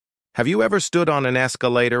Have you ever stood on an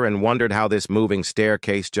escalator and wondered how this moving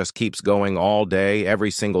staircase just keeps going all day, every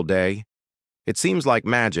single day? It seems like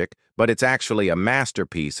magic, but it's actually a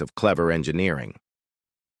masterpiece of clever engineering.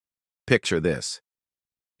 Picture this.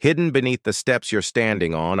 Hidden beneath the steps you're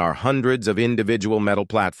standing on are hundreds of individual metal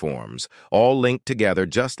platforms, all linked together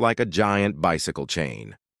just like a giant bicycle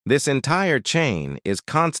chain. This entire chain is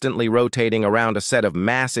constantly rotating around a set of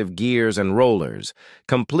massive gears and rollers,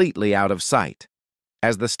 completely out of sight.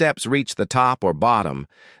 As the steps reach the top or bottom,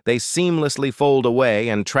 they seamlessly fold away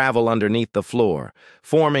and travel underneath the floor,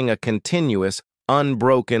 forming a continuous,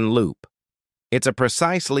 unbroken loop. It's a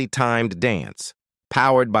precisely timed dance,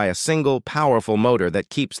 powered by a single powerful motor that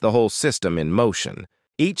keeps the whole system in motion.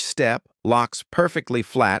 Each step locks perfectly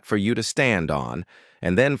flat for you to stand on,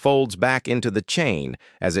 and then folds back into the chain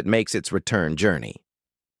as it makes its return journey.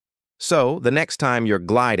 So, the next time you're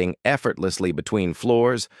gliding effortlessly between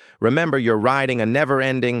floors, remember you're riding a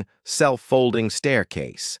never-ending, self-folding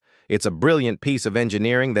staircase. It's a brilliant piece of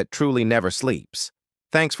engineering that truly never sleeps.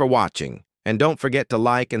 Thanks for watching, and don't forget to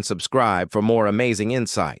like and subscribe for more amazing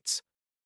insights.